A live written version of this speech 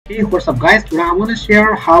Hey, what's up guys? Today I'm gonna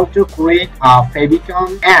share how to create a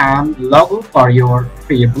favicon and logo for your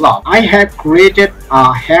free blog. I have created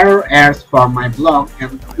header ads for my blog,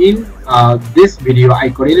 and in this video I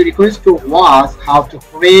cordially request to watch how to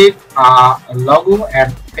create a logo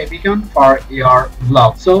and favicon for your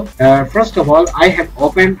blog. So first of all, I have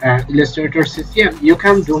opened Illustrator system. You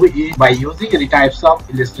can do it by using any types of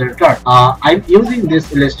Illustrator. I'm using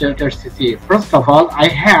this Illustrator CC. First of all, I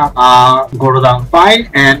have go to the file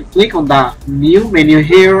and click on the new menu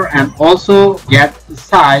here, and also get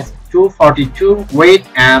size 242, weight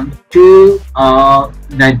and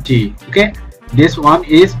 290. Okay, this one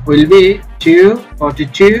will be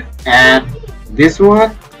 242 and this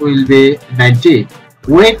one will be 90.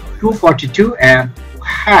 Weight 242 and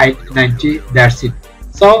height 90. That's it.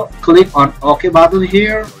 So click on OK button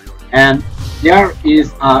here, and there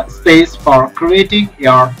is a space for creating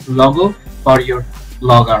your logo for your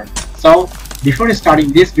blogger. So before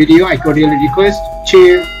starting this video, I cordially request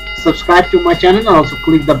to subscribe to my channel and also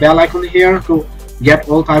click the bell icon here to get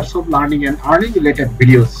all types of learning and earning related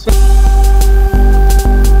videos.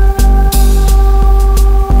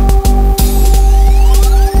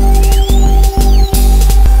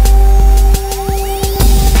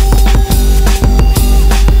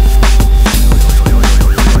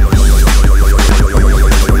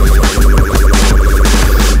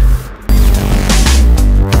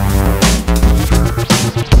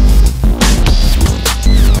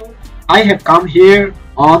 I have come here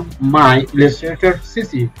on my Illustrator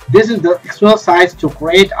CC. This is the actual size to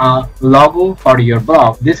create a logo for your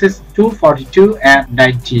blog. This is 242 and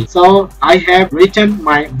 90. So I have written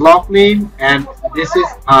my blog name, and this is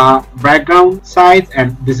a background size,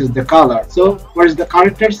 and this is the color. So where is the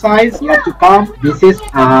character size? You have to come. This is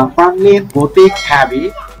Bangla Gothic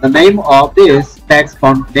Heavy. The name of this text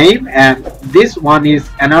font name, and this one is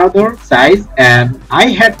another size. And I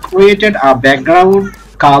have created a background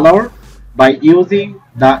color by using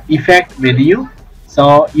the effect menu.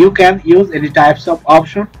 So you can use any types of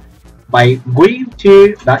option by going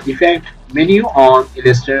to the effect menu on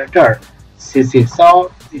Illustrator CC.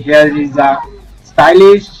 So here is a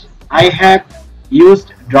stylish. I have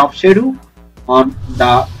used drop shadow on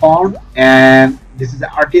the font, and this is the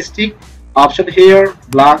artistic option here,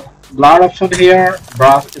 blur option here,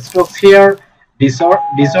 brush strokes here, distort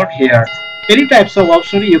here. Any types of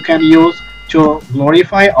option you can use to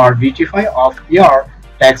glorify or beautify of your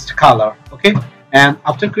text color. Okay, and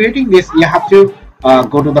after creating this, you have to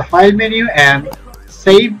go to the file menu and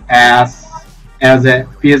save as a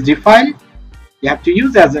PSD file. You have to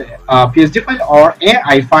use as a PSD file or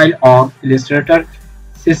AI file on Illustrator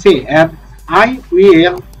CC, and I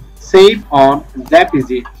will save on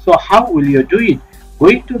ZPG. So how will you do it?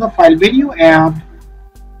 Go to the file menu and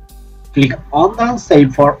click on the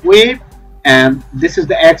save for web, and this is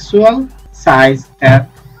the actual size. And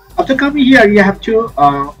after coming here, you have to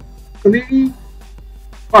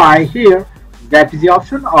clarify here ZPG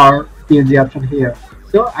option or PNG option here.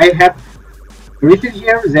 So I have written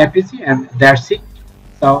here ZPG, and that's it.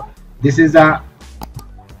 So this is the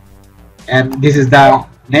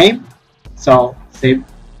name. So save.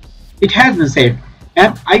 It has been saved,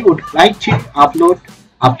 and I would like to upload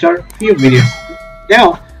after few minutes.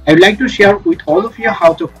 Now I would like to share with all of you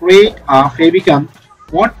how to create a favicon.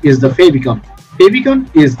 What is the favicon? Favicon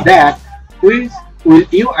is that will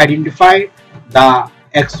you identify the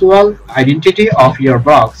actual identity of your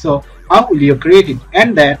blog. So how will you create it?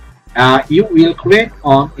 And that you will create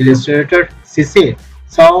on Illustrator CC.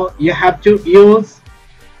 So you have to use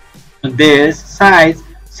this size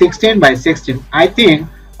 16 by 16. I think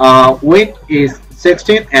weight is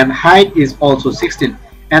 16 and height is also 16.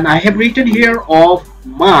 And I have written here of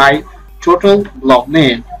my total blog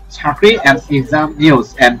name, Chakri and exam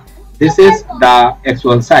news, and this is the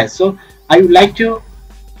actual size. So I would like to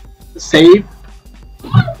save.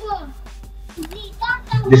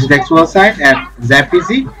 This is the actual size and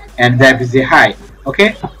ZPG and ZPG height.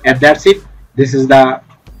 Okay, and that's it. This is the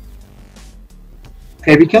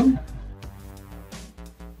favicon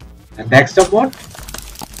and desktop mode,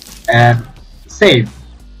 and save.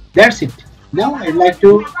 That's it. Now I'd like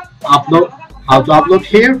to upload. How to upload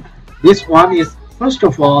here? This one is, first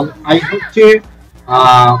of all, I have to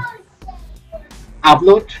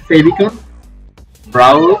upload favicon.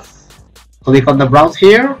 Browse. Click on the browse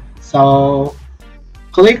here. So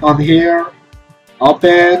click on here.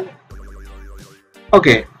 Open.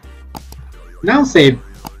 Okay. Now save.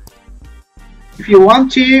 If you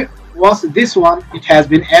want to watch this one, it has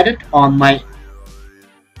been added on my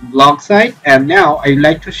blog site, and now I would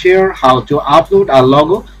like to share how to upload a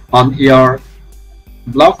logo on your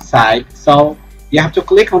blog site. So you have to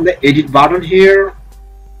click on the edit button here,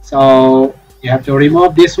 So you have to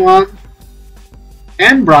remove this one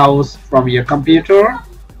and browse from your computer.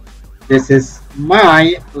 This is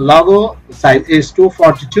my logo, size is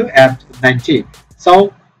 242 at 90.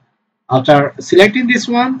 So after selecting this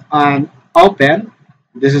one and open,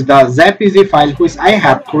 this is the ZPG file which I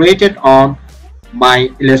have created on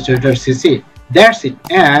my Illustrator CC. That's it,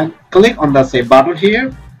 and click on the save button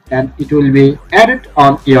here and it will be added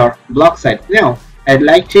on your blog site. Now I'd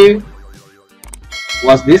like to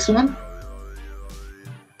watch this one.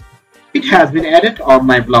 It has been added on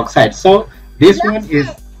my blog site. So this one is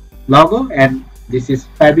logo and this is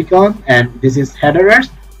favicon and this is headers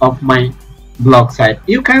of my blog site.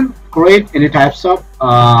 You can create any types of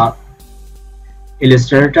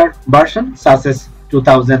Illustrator version such as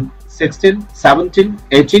 2016, 17,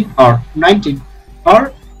 18 or 19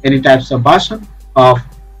 or any types of version of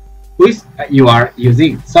which you are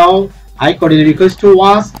using. So I cordially request to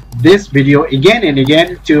watch this video again and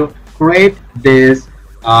again to create this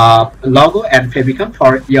logo and favicon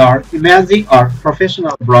for your imaging or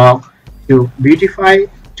professional blog to beautify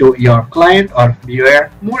to your client or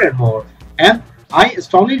viewer more and more. And I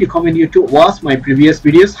strongly recommend you to watch my previous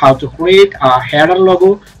videos how to create a header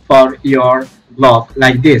logo for your blog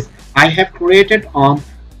like this. I have created on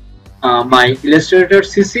my Illustrator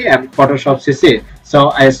CC and Photoshop CC.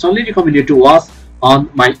 So I strongly recommend you to watch on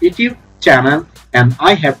my YouTube channel, and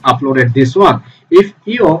I have uploaded this one. If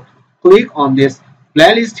you click on this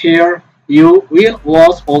playlist here, you will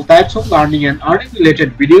watch all types of learning and earning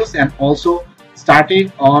related videos, and also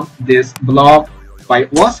starting on this blog by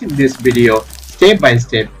watching this video step by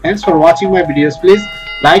step. Thanks for watching my videos. Please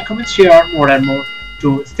like, comment, share more and more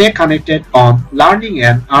to stay connected on learning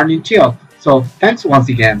and earning tube. So thanks once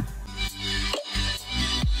again.